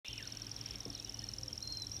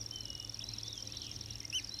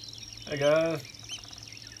Hey guys.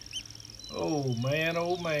 Oh man,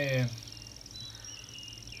 oh man.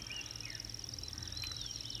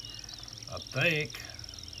 I think,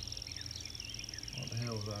 what the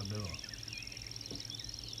hell was I doing?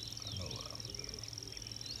 I know what I was doing.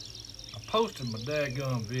 I posted my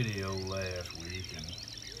dadgum video last week and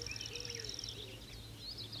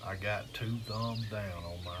I got 2 thumbs down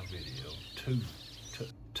on my video. Two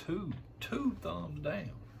thumbs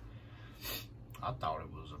down. I thought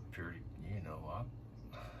it was a pretty,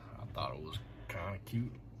 I thought it was kind of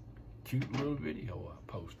cute little video I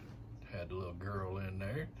posted. Had the little girl in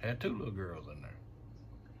there. Had 2 little girls in there.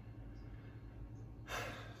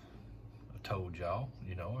 I told y'all,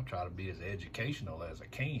 I try to be as educational as I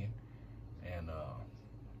can. And I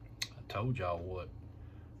told y'all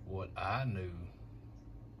what I knew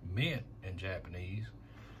meant in Japanese.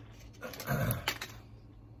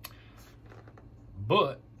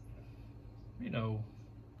 But,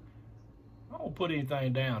 I don't put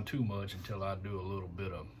anything down too much until I do a little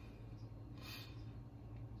bit of,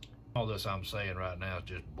 all this I'm saying right now is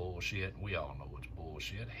just bullshit. We all know it's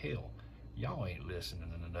bullshit. Hell, y'all ain't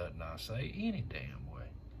listening to nothing I say any damn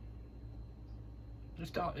way.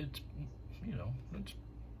 It's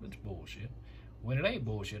bullshit. When it ain't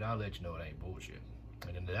bullshit, I'll let you know it ain't bullshit.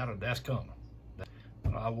 And that's coming.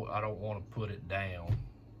 I don't want to put it down.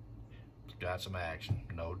 It's got some action,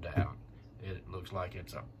 no doubt. It looks like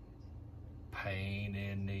it's a pain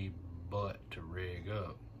in the butt to rig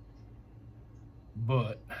up.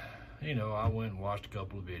 But, I went and watched a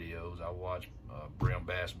couple of videos. I watched Brim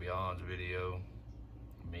Bass Beyond's video,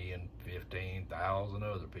 me and 15,000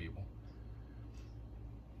 other people.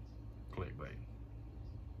 Clickbait.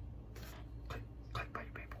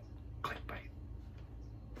 Clickbait, people. Clickbait.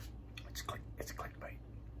 It's clickbait.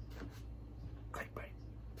 Clickbait.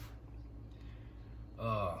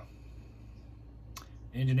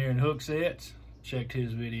 Engineering hook sets. Checked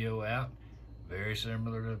his video out. Very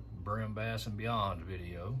similar to Brim Bass and Beyond's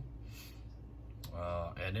video.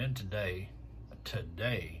 And then today,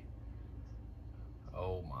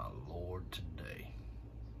 oh my Lord,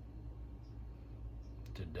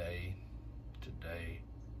 today's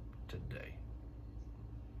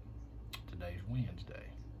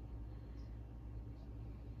Wednesday.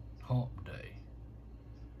 Hump day.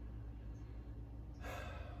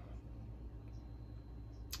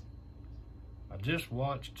 I just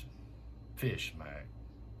watched Fish Smack,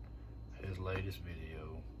 his latest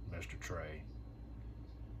video, Mr. Trey.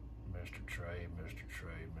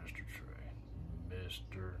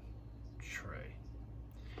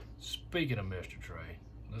 Speaking of Mr. Trey,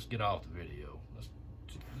 let's get off the video.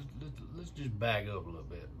 Let's just back up a little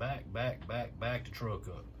bit. Back the truck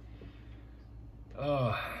up.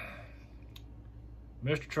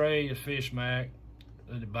 Mr. Trey is Fish Smack.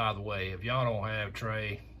 By the way, if y'all don't have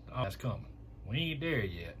Trey, that's coming. We ain't there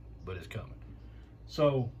yet, but it's coming.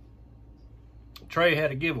 So, Trey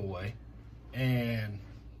had a giveaway, and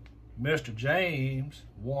Mr. James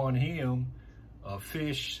won him a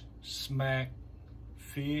Fish Smack.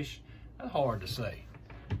 That's hard to say.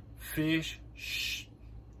 Fish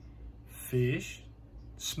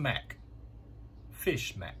Smack.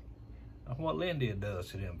 That's what Lindy does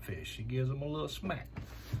to them fish. She gives them a little smack.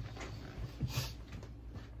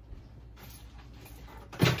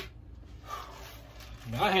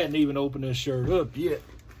 Now, I hadn't even opened this shirt up yet,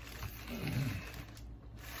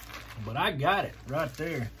 but I got it right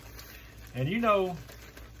there. And I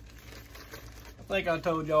think I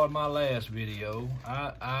told y'all in my last video,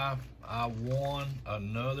 I won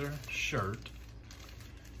another shirt,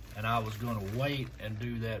 and I was gonna wait and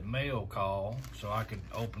do that mail call so I could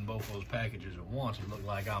open both those packages at once and look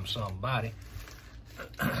like I'm somebody.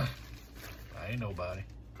 I ain't nobody,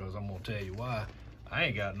 because I'm gonna tell you why. I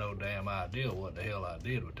ain't got no damn idea what the hell I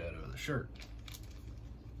did with that other shirt.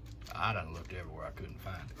 I done looked everywhere, I couldn't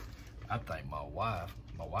find it. I think my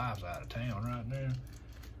wife's out of town right now.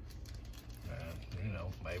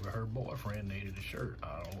 And, maybe her boyfriend needed a shirt.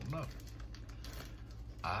 I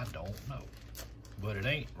don't know. But it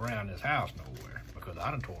ain't around this house nowhere, because I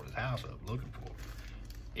done tore this house up looking for it.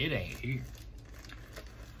 It ain't here.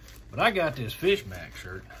 But I got this Fish Mac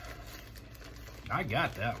shirt. I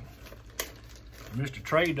got that one. Mr.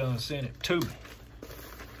 Trey done sent it to me.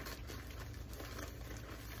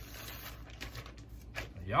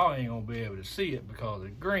 Y'all ain't gonna be able to see it because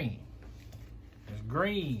it's green. It's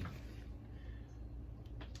green.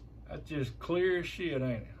 That's just clear as shit,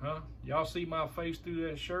 ain't it, huh? Y'all see my face through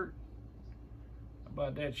that shirt? How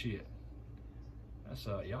about that shit? That's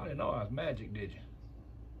y'all didn't know I was magic, did you?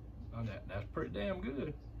 That's pretty damn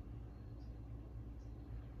good.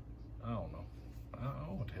 I don't know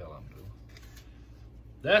what the hell I'm doing.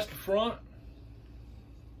 That's the front.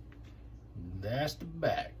 That's the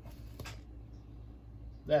back.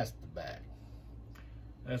 That's the back.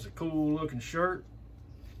 That's a cool looking shirt.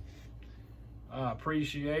 I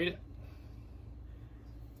appreciate it.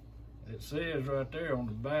 It says right there on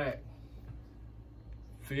the back,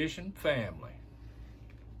 Fishing Family.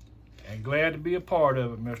 And glad to be a part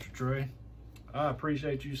of it, Mr. Trey. I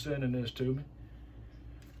appreciate you sending this to me.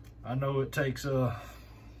 I know it takes, I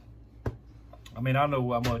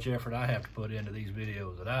know how much effort I have to put into these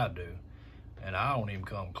videos that I do. And I don't even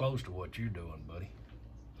come close to what you're doing, buddy.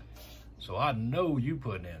 So I know you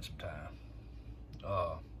putting in some time.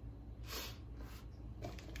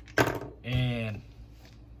 And I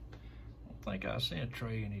don't think I sent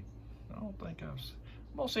Trey any, I'm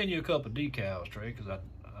gonna send you a couple of decals, Trey, because I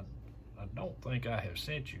don't think I have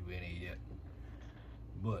sent you any yet.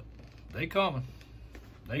 But they coming.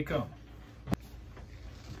 They coming.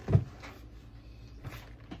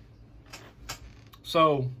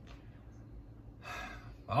 So,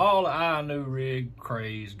 all the I Knew rig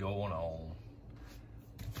craze going on.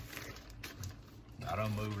 I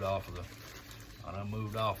done moved off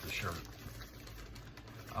the shirt.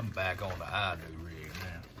 I'm back on the I Knew rig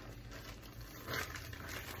now.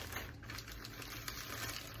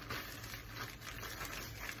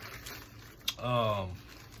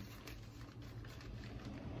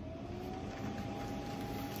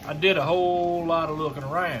 I did a whole lot of looking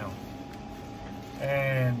around,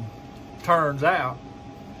 and turns out,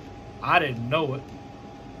 I didn't know it,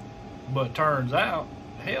 but turns out,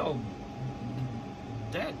 hell,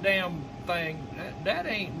 that damn thing, that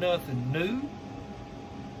ain't nothing new.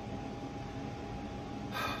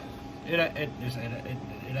 It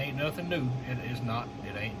ain't nothing new. It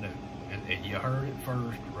ain't new. You heard it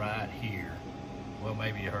first right here. Well,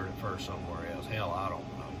 maybe you heard it first somewhere else. Hell, I don't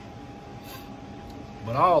know.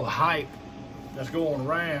 But all the hype that's going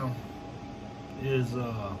around is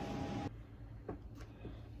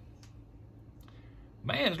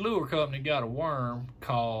Man's Lure Company got a worm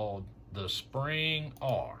called the Spring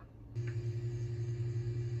R.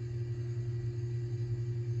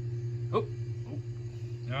 Oh,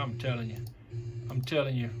 now I'm telling you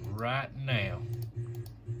right now.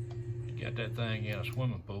 You got that thing in a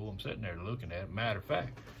swimming pool. I'm sitting there looking at it. Matter of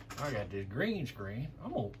fact, I got this green screen.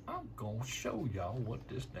 I'm gonna show y'all what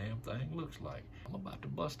this damn thing looks like. I'm about to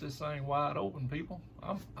bust this thing wide open, people.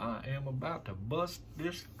 I am about to bust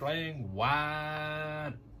this thing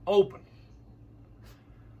wide open.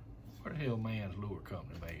 Where the hell Man's Lure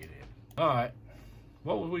Company made it? All right,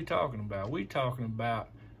 what was we talking about? We talking about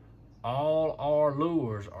all our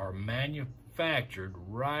lures are manufactured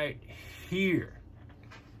right here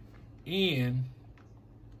in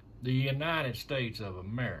the United States of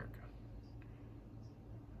America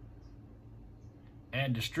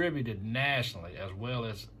and distributed nationally as well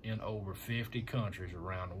as in over 50 countries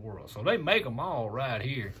around the world. So they make them all right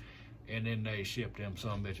here, and then they ship them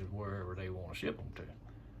some bitches wherever they want to ship them to.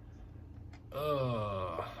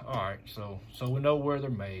 All right, so we know where they're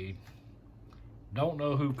made. Don't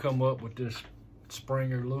know who come up with this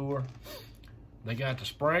Springer lure. They got the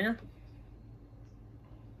Springer.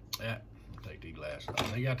 Yeah, take these glasses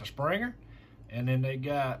off. They got the Springer, and then they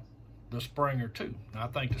got the Springer 2. Now, I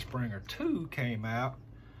think the Springer 2 came out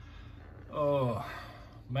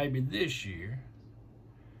maybe this year,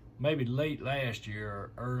 maybe late last year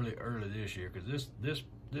or early this year, because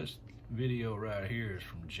this video right here is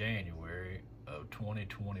from January of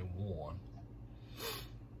 2021.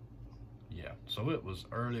 Yeah, so it was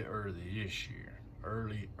early this year.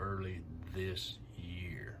 Early this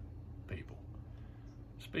year, people.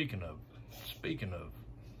 Speaking of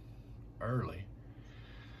early,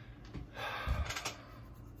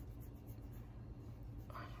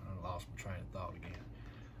 I lost my train of thought again.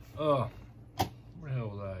 Where the hell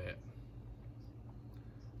was I at?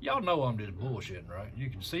 Y'all know I'm just bullshitting, right? You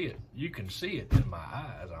can see it. You can see it in my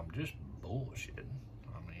eyes. I'm just bullshitting.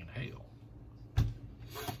 I mean, hell.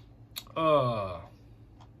 What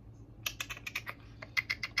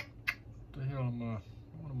the hell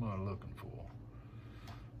what am I looking for?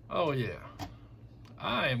 Oh yeah,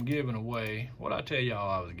 I am giving away, what I tell y'all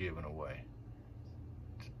I was giving away.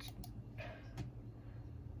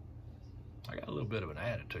 I got a little bit of an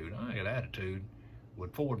attitude. I got attitude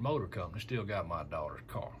with Ford Motor Company. Still got my daughter's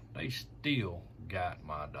car. They still got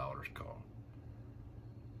my daughter's car.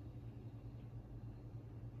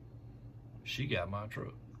 She got my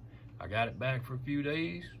truck. I got it back for a few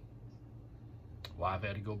days. Wife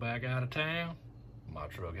had to go back out of town. My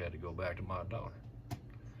truck had to go back to my daughter.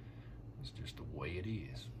 It's just the way it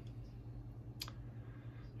is.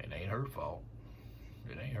 It ain't her fault.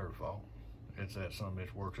 It ain't her fault. It's that some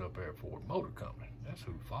bitch works up there at Ford Motor Company. That's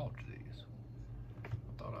whose fault it is.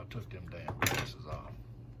 I thought I took them damn glasses off.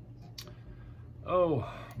 Oh,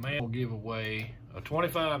 man, we'll give away a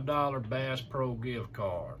 $25 Bass Pro gift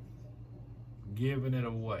card. Giving it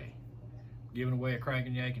away. Giving away a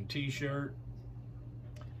Crankin' Yankin t-shirt.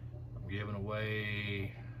 I'm giving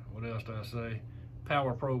away, what else did I say?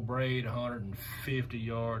 Power Pro braid, 150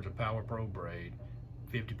 yards of Power Pro braid,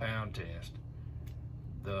 50-pound test.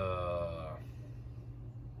 The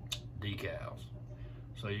decals.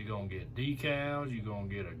 So you're gonna get decals, you're gonna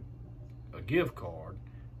get a gift card,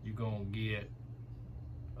 you're gonna get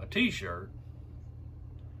a t-shirt.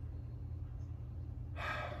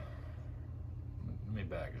 Let me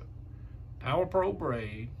back up. Power Pro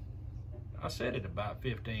braid. I said it about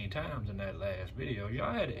 15 times in that last video.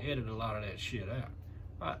 Y'all had to edit a lot of that shit out.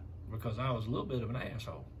 Because I was a little bit of an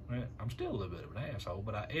asshole. I'm still a little bit of an asshole,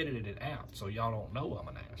 but I edited it out so y'all don't know I'm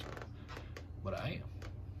an asshole. But I am.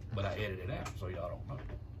 But I edited it out so y'all don't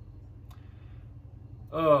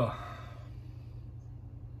know.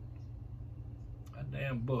 That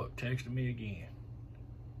damn book texted me again.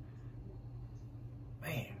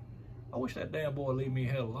 Man, I wish that damn boy leave me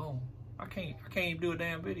hell alone. I can't even do a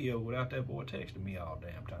damn video without that boy texting me all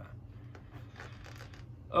damn time.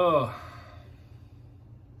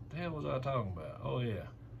 The hell was I talking about? Oh yeah.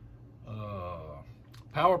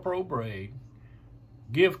 Power Pro braid,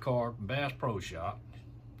 gift card from Bass Pro Shop,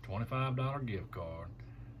 $25 gift card,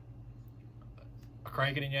 a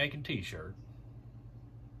Crankin' and Yankin t-shirt,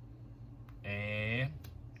 and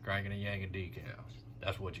Crankin' and Yankin decals.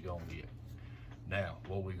 That's what you're gonna get. Now,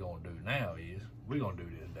 what we're gonna do now is we're gonna do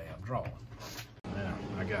this damn drawing. Now,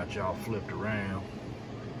 I got y'all flipped around.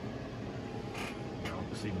 Y'all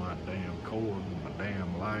can see my damn cord and my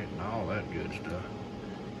damn light and all that good stuff.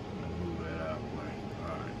 Move that out of the way.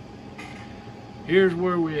 Alright. Here's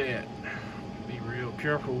where we at. Be real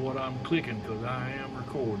careful what I'm clicking because I am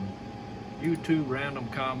recording. YouTube random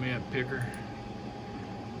comment picker.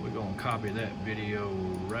 We're gonna copy that video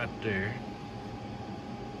right there.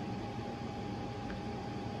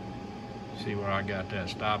 See where I got that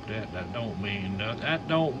stopped at? That don't mean nothing. That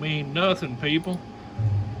don't mean nothing, people.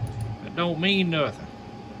 That don't mean nothing.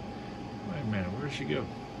 Wait a minute, where'd she go?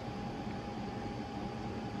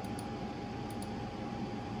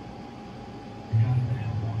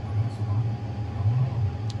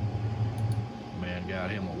 Man got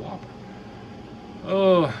him a whopper.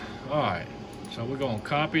 Oh, alright. So we're gonna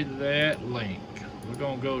copy that link. We're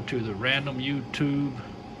gonna go to the random YouTube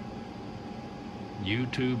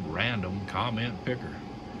random comment picker.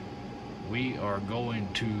 We are going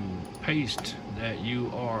to paste that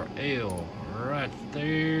URL right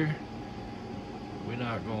there. We're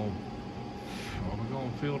not going, are we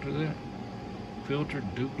going to filter that? Filter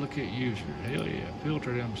duplicate users. Hell yeah,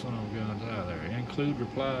 filter them son of guns out of there. Include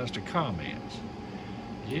replies to comments.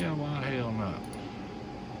 Yeah, why the hell not?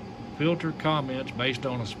 Filter comments based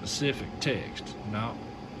on a specific text. No,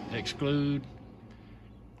 exclude.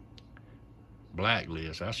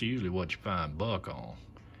 Blacklist, that's usually what you find Buck on.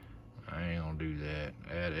 I ain't gonna do that.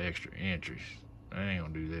 Add extra entries. I ain't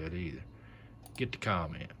gonna do that either. Get the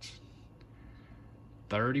comments.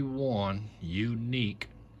 31 unique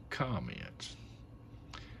comments.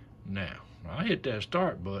 Now, when I hit that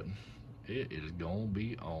start button, it is gonna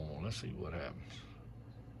be on. Let's see what happens.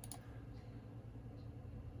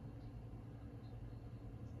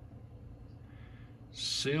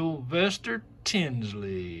 Sylvester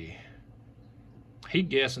Tinsley. He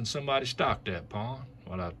guessing somebody stocked that pond.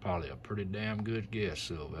 Well, that's probably a pretty damn good guess,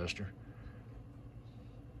 Sylvester.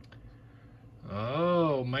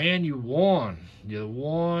 Oh, man, you won. You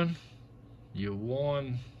won. You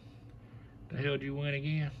won. The hell did you win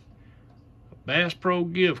again? A Bass Pro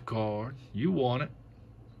gift card. You won it.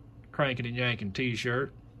 Crankin' and Yankin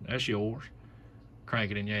t-shirt. That's yours.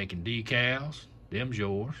 Crankin' and Yankin decals. Them's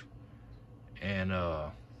yours. And,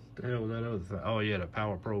 the hell was that other thing? Oh, yeah, the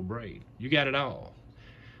Power Pro braid. You got it all.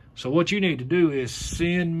 So what you need to do is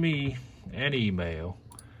send me an email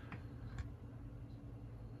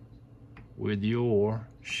with your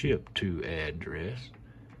ship to address,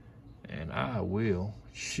 and I will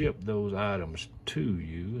ship those items to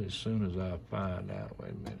you as soon as I find out.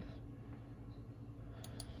 Wait a minute.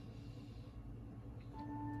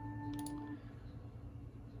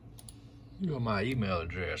 You know my email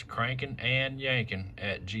address,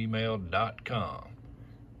 crankinandyankin@gmail.com.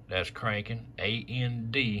 That's cranking,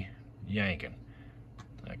 A-N-D, yanking.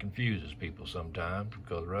 That confuses people sometimes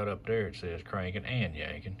because right up there it says cranking and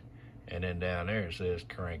yanking, and then down there it says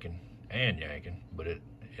cranking and yanking. But it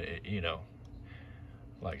you know,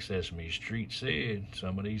 like Sesame Street said,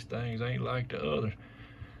 some of these things ain't like the others.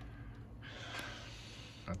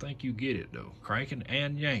 I think you get it though. Cranking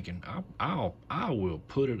and yanking. I will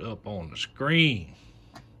put it up on the screen.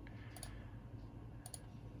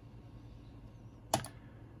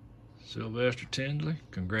 Sylvester Tinsley,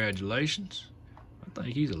 congratulations. I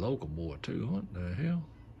think he's a local boy too. What the hell?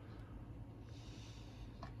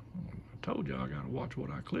 I told y'all I gotta watch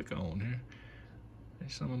what I click on here. Hey,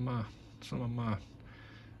 some of my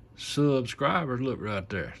subscribers, look right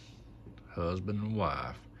there. Husband and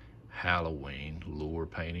wife Halloween lure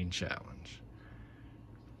painting challenge.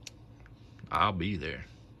 I'll be there.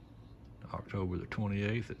 October the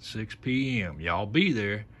 28th at 6 p.m. Y'all be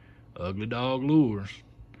there. Ugly Dog Lures.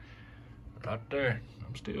 Right there.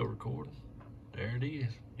 I'm still recording. There it is.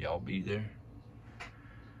 Y'all be there.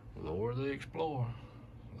 Laura the Explorer.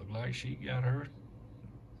 Look like she got her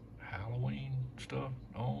Halloween stuff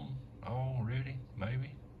on already,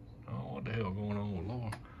 maybe. Oh, what the hell going on with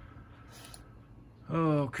Laura?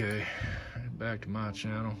 Okay, back to my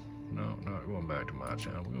channel. No, not going back to my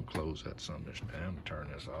channel. We're gonna close that son of this down and turn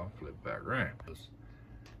this off, flip back around.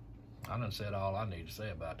 I done said all I need to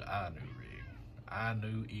say about the I knew rig. I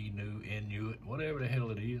knew, Inuit, whatever the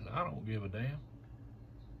hell it is, I don't give a damn.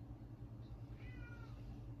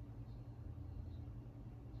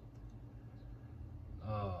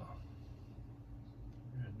 That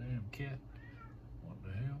damn cat. What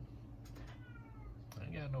the hell? I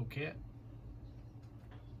ain't got no cat.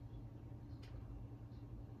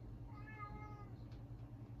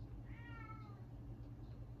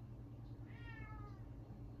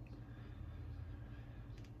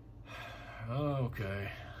 Okay.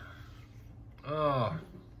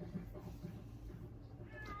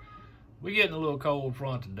 We're getting a little cold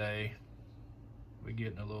front today.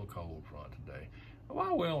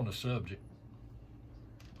 While we're on the subject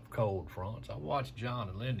of cold fronts, I watched John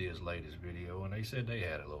and Linda's latest video, and they said they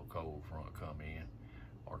had a little cold front coming in.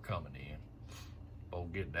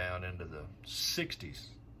 Both get down into the 60s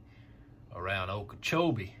around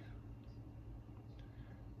Okeechobee.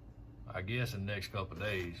 I guess in the next couple of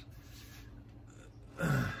days.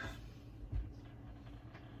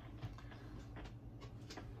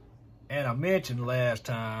 And I mentioned last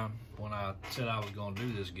time when I said I was going to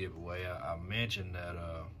do this giveaway, I mentioned that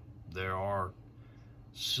there are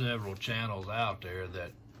several channels out there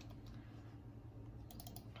that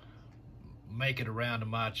make it around to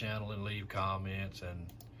my channel and leave comments,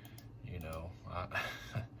 and you know,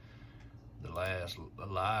 the last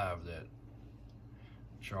live that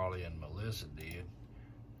Charlie and Melissa did,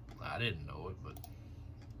 I didn't know it, but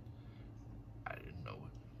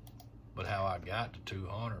how I got to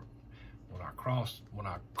 200, when I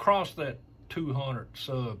crossed that 200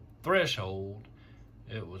 sub threshold,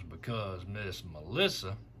 it was because Miss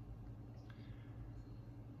Melissa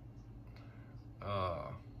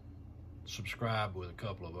subscribed with a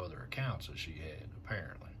couple of other accounts that she had,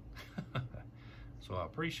 apparently. So I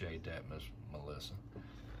appreciate that, Miss Melissa.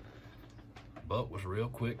 But was real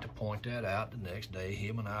quick to point that out the next day.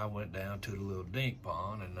 Him and I went down to the little dink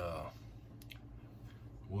pond, and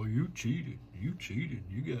well, you cheated. You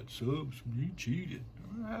got subs. You cheated.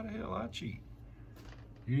 How the hell I cheat?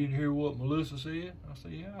 You didn't hear what Melissa said? I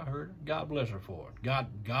said, yeah, I heard her. God bless her for it.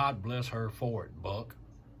 God bless her for it, Buck.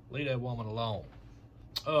 Leave that woman alone.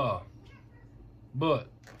 But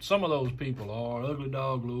some of those people are Ugly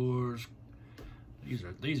Dog Lures.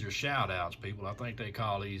 These are shout outs, people. I think they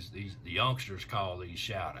call the youngsters call these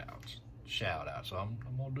shout outs. So I'm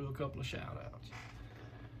gonna do a couple of shout outs.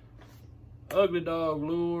 Ugly Dog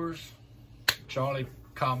Lures. Charlie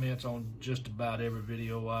comments on just about every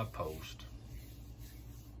video I post.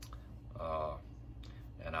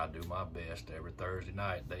 And I do my best every Thursday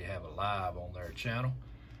night. They have a live on their channel,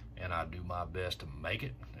 and I do my best to make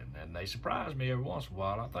it. And they surprise me every once in a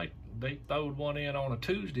while. I think they throwed one in on a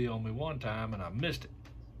Tuesday on me one time, and I missed it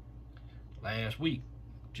last week.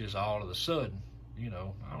 Just all of a sudden, you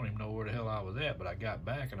know, I don't even know where the hell I was at, but I got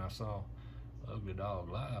back and I saw Ugly Dog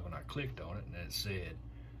Live, and I clicked on it, and it said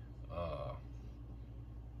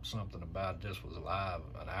something about this was live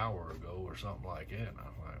an hour ago or something like that. And I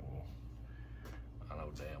was like, well, I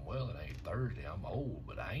know damn well it ain't Thursday. I'm old,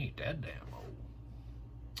 but I ain't that damn old.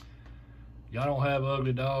 Y'all don't have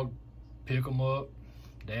Ugly Dog, pick them up.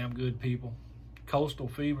 Damn good people. Coastal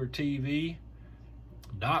Fever TV.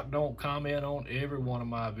 Doc don't comment on every one of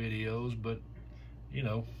my videos, but you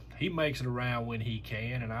know, he makes it around when he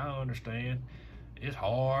can, and I understand it's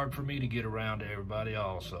hard for me to get around to everybody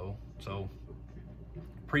also. So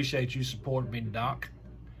appreciate you supporting me, Doc.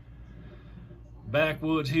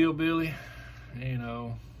 Backwoods Hillbilly, you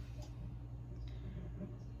know,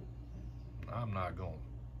 I'm not going.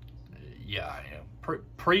 Yeah, I am.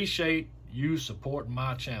 Appreciate you supporting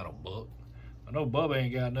my channel, Buck. I know Bubba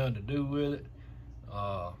ain't got nothing to do with it,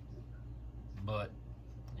 but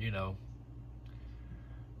you know,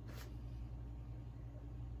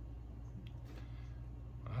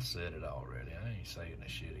 I said it already. I ain't saying this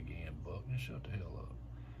shit again, Buck. Just shut the hell up.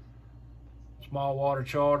 Small water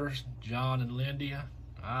charters, John and Lindia.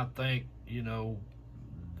 I think, you know,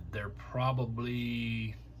 they're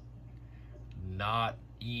probably not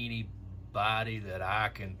anybody that I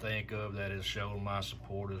can think of that has shown my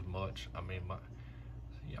support as much. I mean,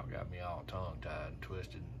 y'all got me all tongue-tied and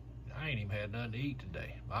twisted. I ain't even had nothing to eat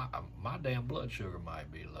today. My damn blood sugar might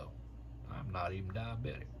be low. I'm not even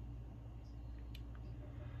diabetic.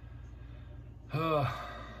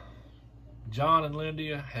 John and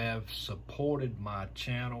Lindia have supported my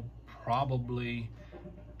channel probably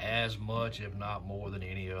as much, if not more, than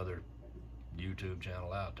any other YouTube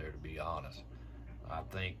channel out there, to be honest. I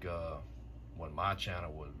think when my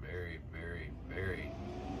channel was very, very, very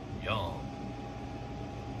young,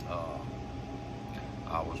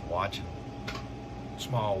 I was watching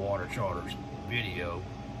Small Water Charters video,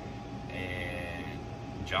 and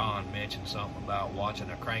John mentioned something about watching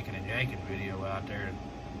a cranking and yanking video out there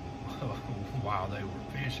while they were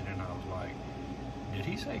fishing, and I was like, did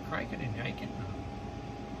he say cranking and yanking?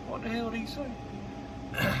 What the hell did he say?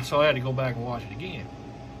 So I had to go back and watch it again.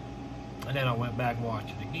 And then I went back and watched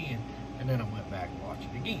it again, and then I went back and watched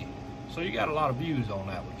it again. So you got a lot of views on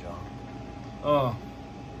that with John.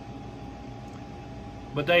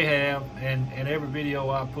 But they have, and every video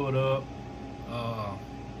I put up,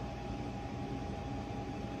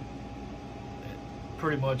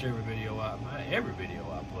 pretty much every video I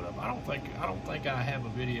put up, I don't think I have a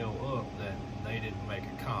video up that they didn't make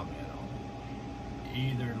a comment on.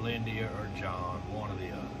 Either Lindia or John, one or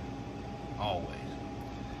the other, always.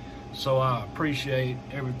 So I appreciate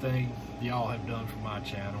everything y'all have done for my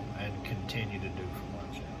channel and continue to do for my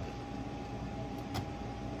channel.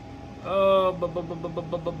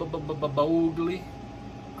 Bogley,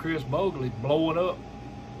 Chris Bogley, blowing up.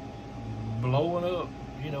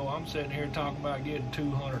 You know, I'm sitting here talking about getting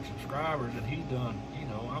 200 subscribers, and he's done. You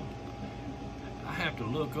know, I have to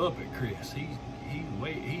look up at Chris. He's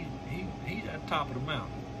at the top of the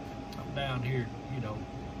mountain. I'm down here, you know,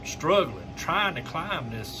 struggling, trying to climb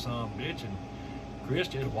this son bitch, and Chris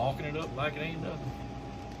just walking it up like it ain't nothing.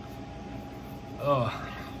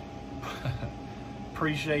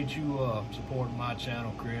 Appreciate you supporting my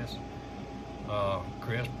channel, Chris.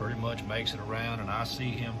 Chris pretty much makes it around, and I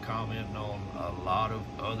see him commenting on a lot of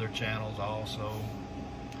other channels also.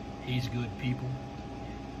 He's good people.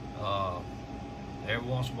 Every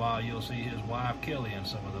once in a while you'll see his wife Kelly in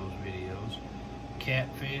some of those videos.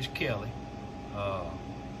 Catfish Kelly.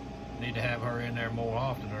 Need to have her in there more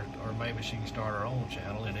often, or maybe she can start her own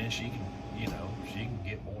channel, and then she can, you know, she can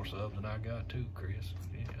get more subs than I got too, Chris.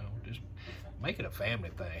 You know, just make it a family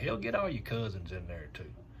thing. He'll get all your cousins in there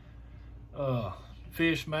too.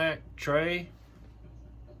 Fish Smack Trey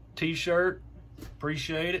t-shirt,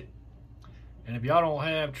 appreciate it. And if y'all don't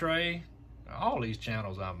have Trey, all these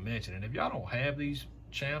channels I'm mentioning, if y'all don't have these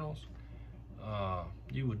channels,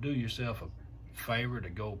 you would do yourself a favor to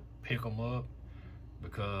go pick them up,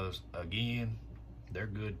 because again, they're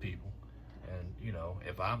good people. And you know,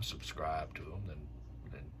 if I'm subscribed to them,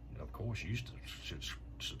 then of course you should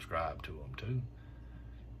subscribe to them too.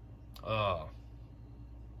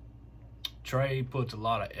 Trey puts a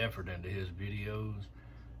lot of effort into his videos.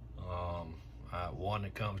 One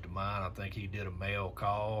that comes to mind, I think he did a mail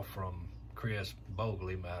call from Chris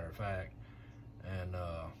Bogley, matter of fact, and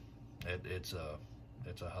it's a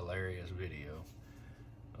hilarious video.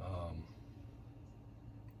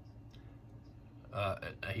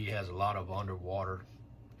 He has a lot of underwater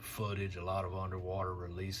footage, a lot of underwater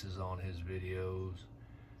releases on his videos,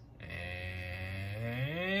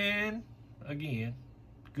 and again,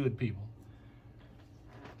 good people.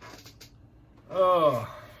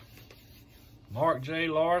 Mark J.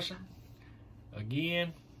 Larson,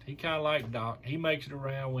 again, he kind of like Doc. He makes it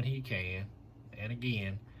around when he can, and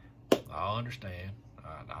again, I understand.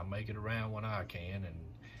 I make it around when I can, and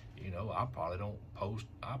you know, I probably don't post.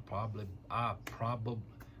 I probably. Why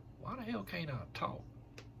the hell can't I talk?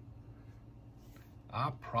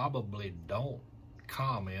 I probably don't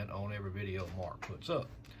comment on every video Mark puts up,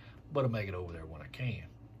 but I make it over there when I can,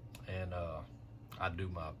 and I do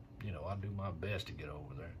my best to get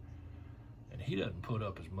over there. And he doesn't put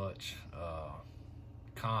up as much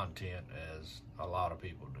content as a lot of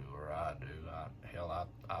people do, or I do.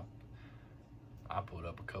 I put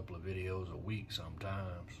up a couple of videos a week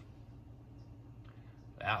sometimes.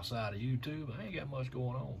 Outside of YouTube, I ain't got much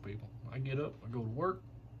going on, people. I get up, I go to work,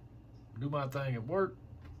 do my thing at work.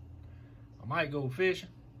 I might go fishing.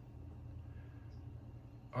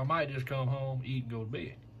 or I might just come home, eat, and go to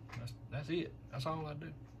bed. That's it. That's all I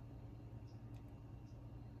do.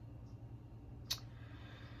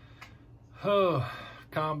 Oh,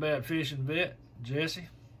 Combat Fishing Vet, Jesse.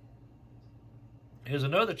 Here's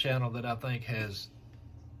another channel that I think has...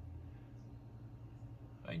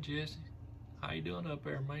 Hey, Jesse. How you doing up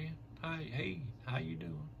there, man? Hey, how you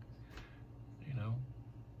doing? You know.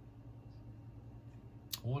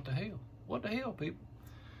 What the hell? What the hell, people?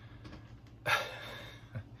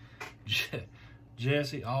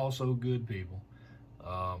 Jesse, also good people.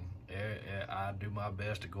 I do my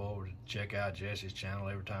best to go over to check out Jesse's channel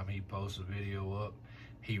every time he posts a video up.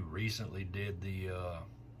 He recently did the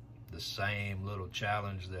same little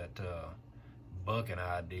challenge that Buck and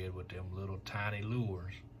I did with them little tiny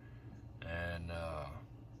lures, and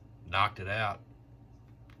knocked it out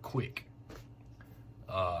quick.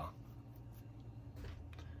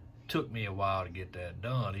 Took me a while to get that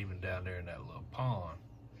done, even down there in that little pond,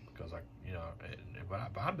 because if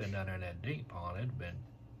I'd been down there in that deep pond, it'd been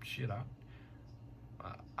shit.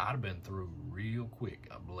 I'd have been through real quick,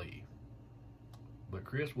 I believe. But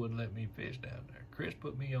Chris wouldn't let me fish down there. Chris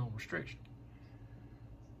put me on restriction.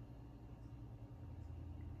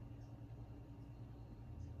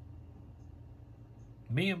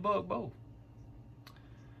 Me and Buck both.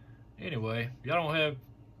 Anyway, y'all don't have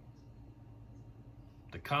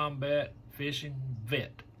the Combat Fishing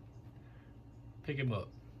Vet. Pick him up.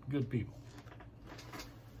 Good people.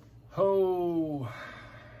 Oh,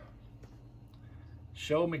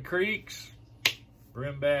 Show Me Creeks,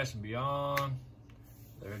 Brim Bass and Beyond.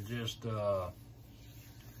 They're just a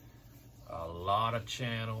lot of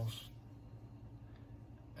channels,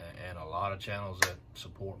 and a lot of channels that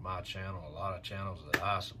support my channel, a lot of channels that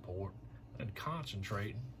I support, and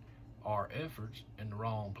concentrating our efforts in the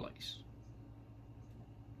wrong place.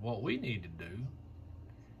 What we need to do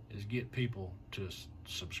is get people to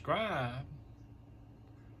subscribe.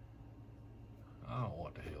 I don't know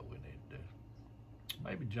what the hell we need to do.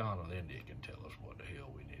 Maybe John and Lindy can tell us what the hell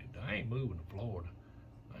we need to do. I ain't moving to Florida.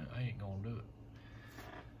 I ain't gonna do it.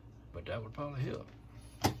 But that would probably help.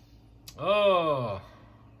 Oh,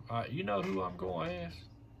 you know who I'm gonna ask?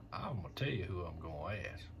 I'm gonna tell you who I'm gonna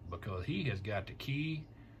ask, because he has got the key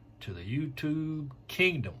to the YouTube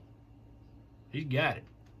kingdom. He got it.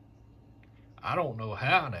 I don't know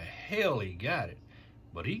how in the hell he got it,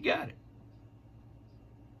 but he got it.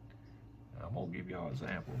 I'm gonna give y'all an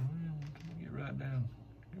example. Get right down.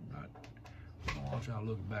 I don't want y'all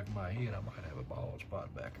looking back in my head. I might have a bald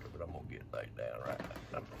spot back here, but I'm gonna get laid down right.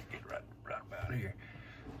 I'm gonna get right about here.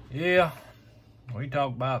 Yeah, we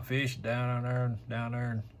talk about fishing down there,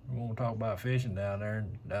 and we won't talk about fishing down there,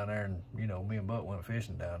 and you know, me and Buck went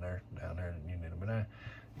fishing down there, and you know, but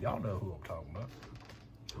y'all know who I'm talking about.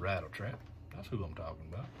 Rattle Trap. That's who I'm talking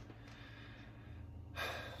about.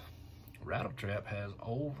 Rattle Trap has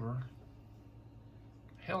over,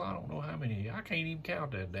 hell, I don't know how many. I can't even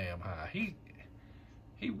count that damn high. He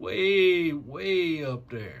way up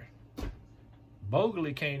there.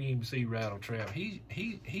 Bogley can't even see Rattle Trap. He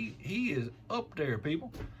is up there,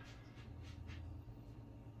 people.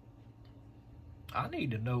 I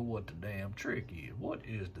need to know what the damn trick is. What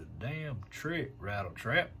is the damn trick, Rattle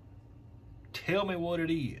Trap? Tell me what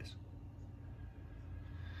it is.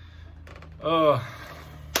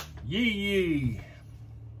 Yee.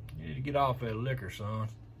 You need to get off that liquor, son.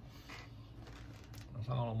 That's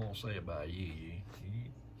all I'm gonna say about Yee.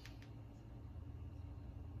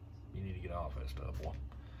 You need to get off that stuff, boy.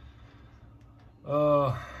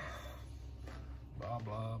 Blah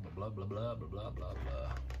blah blah blah blah blah blah blah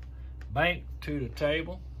blah. Bank to the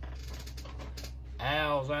Table.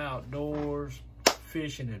 Al's Outdoors.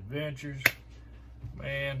 Fishing Adventures.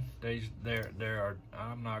 Man, there are,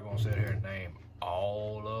 I'm not gonna sit here and name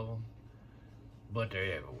all of them, but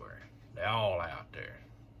they're everywhere. They're all out there.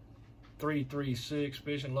 336,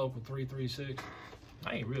 Fishing Local 336.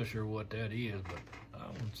 I ain't real sure what that is, but I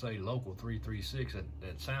would say Local 336.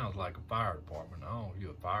 That sounds like a fire department. I don't know if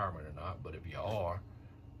you're a fireman or not, but if you are,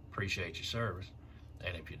 appreciate your service.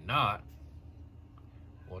 And if you're not,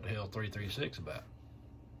 what the hell 336 about?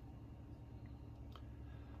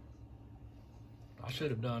 I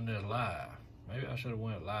should have done this live. Maybe I should have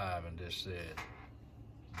went live and just said,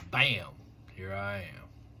 bam, here I am.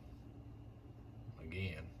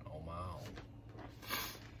 Again, on my own.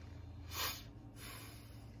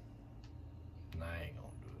 And I ain't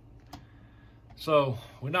gonna do it. So,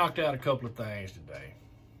 we knocked out a couple of things today.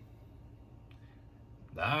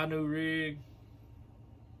 The new rig.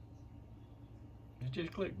 It's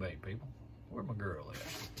just clickbait, people. Where's my girl at?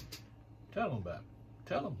 Tell them about it.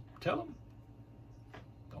 Tell them.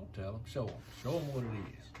 Don't tell them. Show them. Show them what it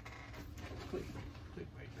is. Click.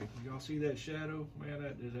 Y'all see that shadow? Man,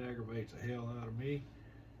 that just aggravates the hell out of me.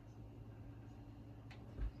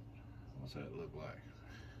 What's that look like?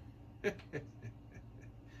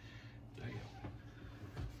 Damn.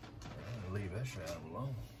 I'll leave that shadow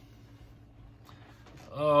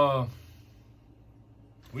alone.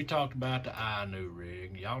 We talked about the iNew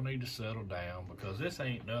rig. Y'all need to settle down because this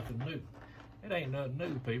ain't nothing new. It ain't nothing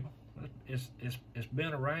new, people. It's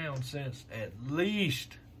been around since at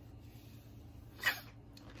least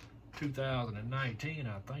 2019,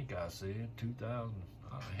 I think I said. 2000,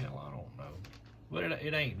 hell, I don't know. But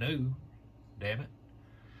it ain't new, damn it.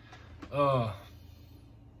 I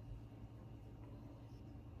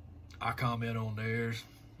comment on theirs.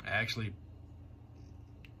 Actually,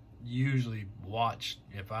 usually watch,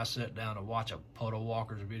 if I sit down and watch a puddle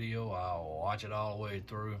walker's video, I'll watch it all the way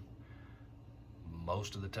through.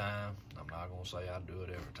 Most of the time. I'm not gonna say I do it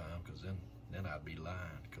every time, because then I'd be lying,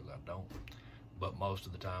 because I don't. But most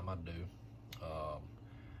of the time I do.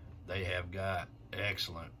 They have got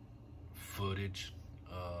excellent footage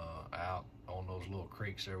out on those little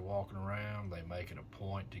creeks they're walking around. They make it a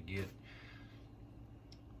point to get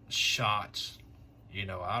shots. You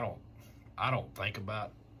know, I don't think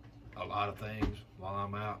about a lot of things while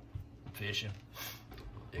I'm out fishing,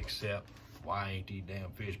 except why ain't these damn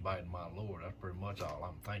fish biting my lure? That's pretty much all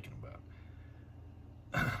I'm thinking about.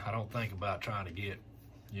 I don't think about trying to get,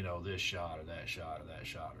 you know, this shot or that shot or that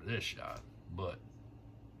shot or this shot. But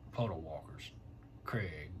puddle walkers,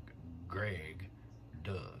 Greg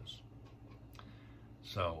does.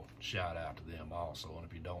 So shout out to them also. And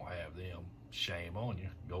if you don't have them, shame on you.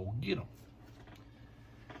 Go get them.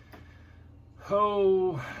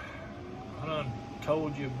 Oh, I done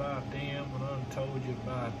told you about them. I done told you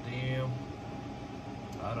about them.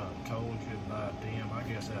 I done told you about them. I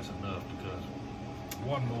guess that's enough, because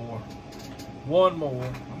one more.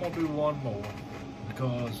 I'm gonna do one more,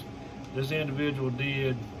 because this individual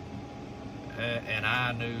did an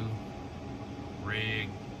iNew rig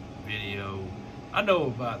video. I know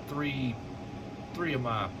about three of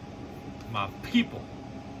my people.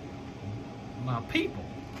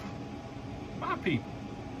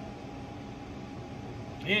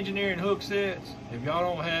 Engineering hook sets. If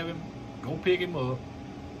y'all don't have him, go pick him up.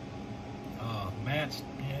 Matt's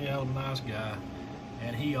a nice guy,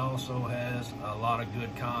 and he also has a lot of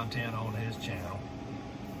good content on his channel.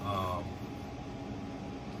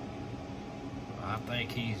 I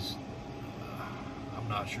think he's, I'm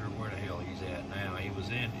not sure where the hell he's at now. He was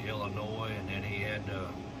in Illinois, and then he had to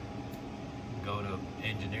go to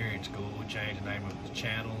engineering school, change the name of his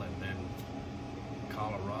channel, and then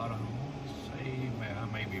Colorado. I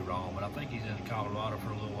may be wrong, but I think he's in Colorado for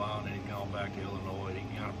a little while, and then he's gone back to Illinois. He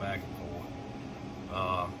kind of back and forth.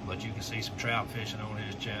 But you can see some trout fishing on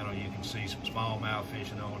his channel. You can see some smallmouth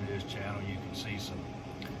fishing on his channel. You can see some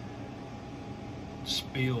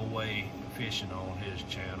spillway fishing on his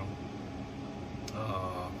channel.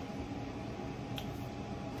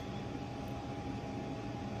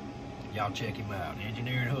 Y'all check him out.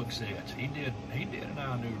 Engineering hook sets. He did an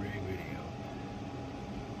iNew rig video.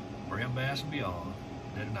 Brim Bass and Beyond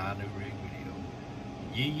did an iNew rig video.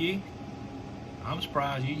 Yee, I'm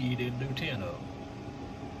surprised Yee didn't do 10 of them.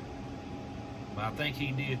 But I think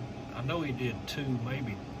he did. I know he did 2,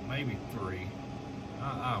 maybe 3.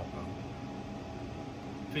 I don't know.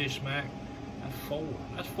 Fish Smack. That's 4.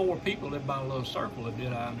 That's 4 people that by a little circle that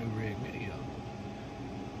did our new rig video.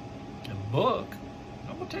 And Buck,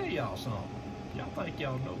 I'm gonna tell y'all something. Y'all think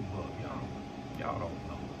y'all know Buck. Y'all don't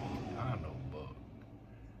know Buck. I know Buck.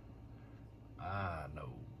 I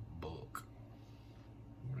know Buck.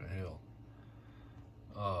 What the hell?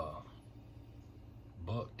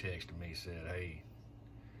 Buck texted me, said, hey,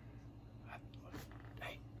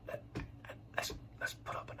 let's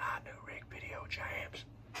put up an iNew rig video, James.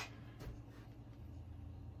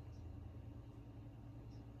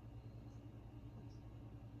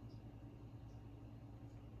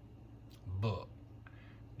 Buck,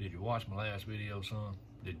 did you watch my last video, son?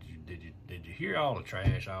 Did you hear all the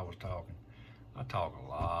trash I was talking? I talk a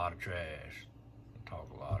lot of trash. I talk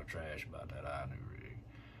a lot of trash about that iNew rig.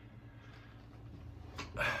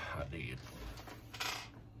 I did.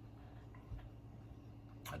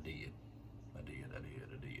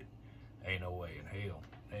 Ain't no way in hell.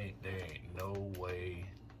 There ain't no way.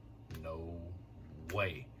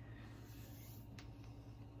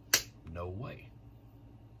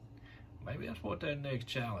 Maybe that's what that next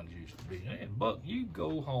challenge used to be. Hey, Buck, you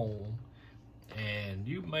go home and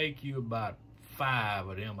you make you about 5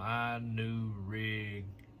 of them iNew rig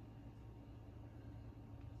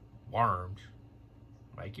worms.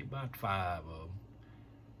 Make you about 5 of them.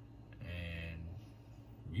 And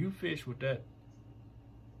you fish with that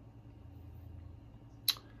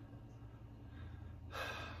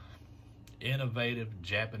innovative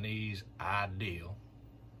Japanese ideal.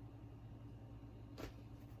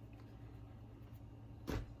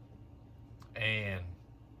 And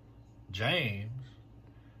James,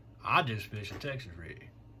 I just fish a Texas rig.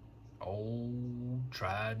 Old,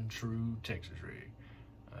 tried and true Texas rig.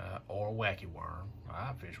 Or a wacky worm.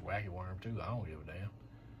 I fish wacky worm too. I don't give a damn.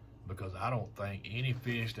 Because I don't think any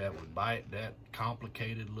fish that would bite that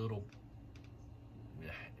complicated little,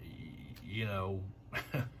 you know,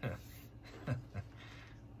 I'm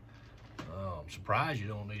surprised you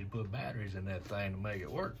don't need to put batteries in that thing to make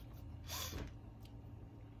it work.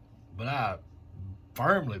 But I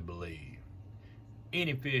firmly believe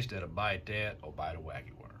any fish that'll bite that will bite a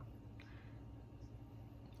wacky worm.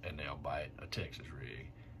 And they'll bite a Texas rig.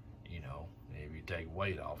 You know, if you take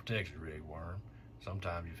weight off Texas rig worm,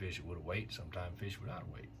 sometimes you fish it with a weight, sometimes you fish without a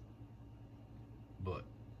weight. But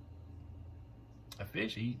a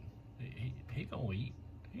fish eating, he gonna eat.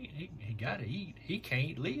 He gotta eat. He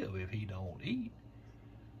can't live if he don't eat.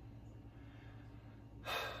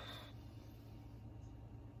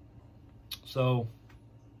 So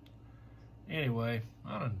anyway,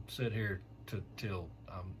 I done sit here till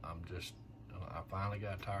I finally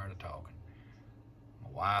got tired of talking.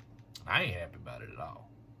 My wife, I ain't happy about it at all.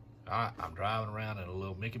 I'm driving around in a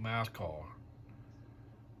little Mickey Mouse car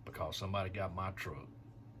because somebody got my truck.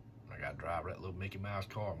 I got to drive that little Mickey Mouse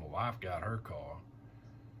car. My wife got her car.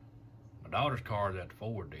 My daughter's car is at the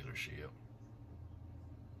Ford dealership.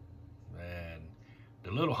 And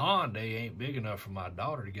the little Hyundai ain't big enough for my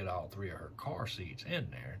daughter to get all three of her car seats in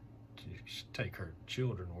there to take her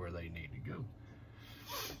children where they need to go.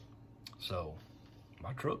 So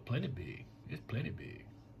my truck plenty big. It's plenty big.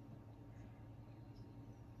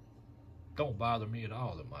 Don't bother me at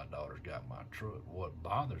all that my daughter's got my truck. What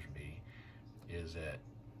bothers me is that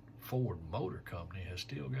Ford Motor Company has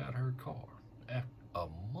still got her car after a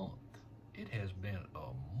month. It has been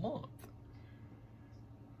a month.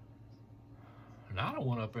 And I done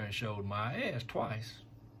went up there and showed my ass twice.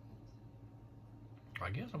 I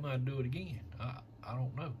guess I'm gonna do it again. I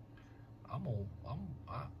don't know. I'm gonna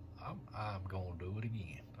do it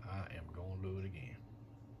again. I am gonna do it again.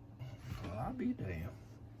 Well, I'll be damned.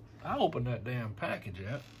 I opened that damn package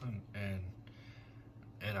up and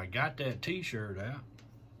I got that t-shirt out,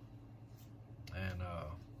 and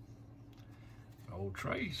old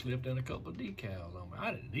Trey slipped in a couple of decals on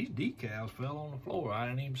me. These decals fell on the floor. I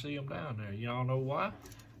didn't even see them down there. Y'all know why?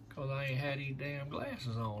 Because I ain't had these damn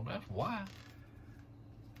glasses on. That's why.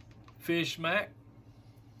 Fish smack.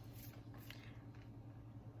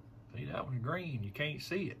 See, that one's green. You can't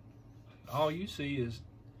see it. All you see is,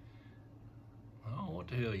 I don't know what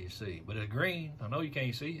the hell you see, but it's green. I know you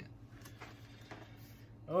can't see it.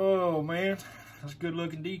 Oh, man. That's good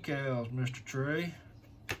looking decals, Mr. Trey.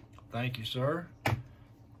 Thank you, sir.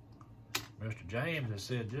 Mr. James has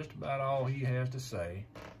said just about all he has to say.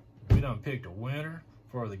 We done picked a winner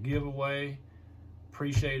for the giveaway.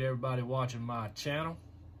 Appreciate everybody watching my channel.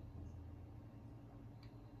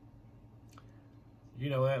 You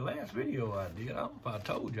know, that last video I did, I don't know if I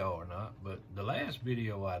told y'all or not, but the last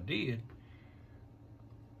video I did,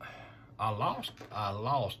 I lost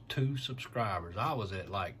 2 subscribers. I was at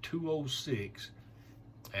like 206,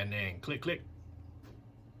 and then click.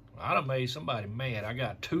 I done made somebody mad. I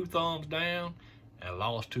got 2 thumbs down and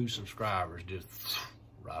lost 2 subscribers just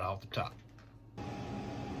right off the top.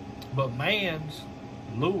 But man's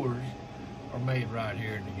lures are made right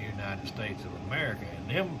here in the United States of America,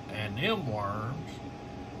 and them worms,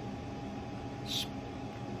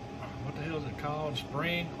 what the hell is it called?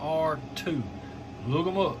 Spring R2. Look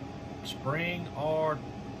them up. Spring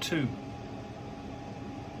R2.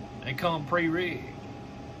 They come pre-rigged.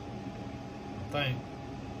 I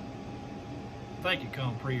think it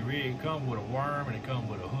come pre-rigged. It come with a worm, and it come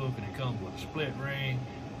with a hook, and it come with a split ring,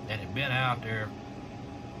 and it been out there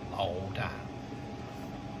a long time,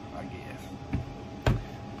 I guess.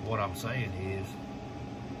 What I'm saying is,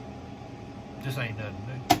 this ain't nothing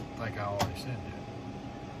new. I think I already said that.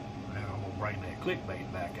 Now I'm gonna bring that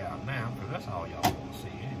clickbait back out now, because that's all y'all want to see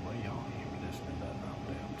anyway. Y'all ain't listening to nothing I'm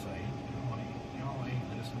damn saying. Y'all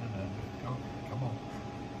ain't listening to nothing. Come on.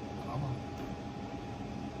 Come on.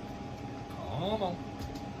 Come on.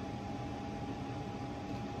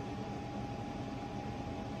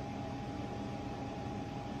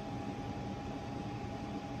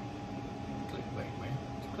 Clickbait, man.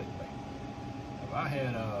 It's clickbait. If I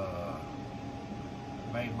had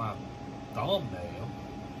made my thumbnail,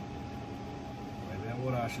 maybe that's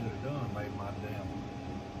what I should have done, made my damn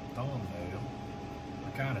thumbnail. I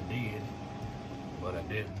kind of did, but I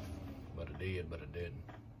didn't. But I did, but I didn't.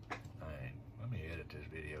 Let me edit this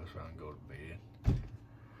video so I can go to bed.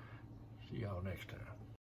 See next time.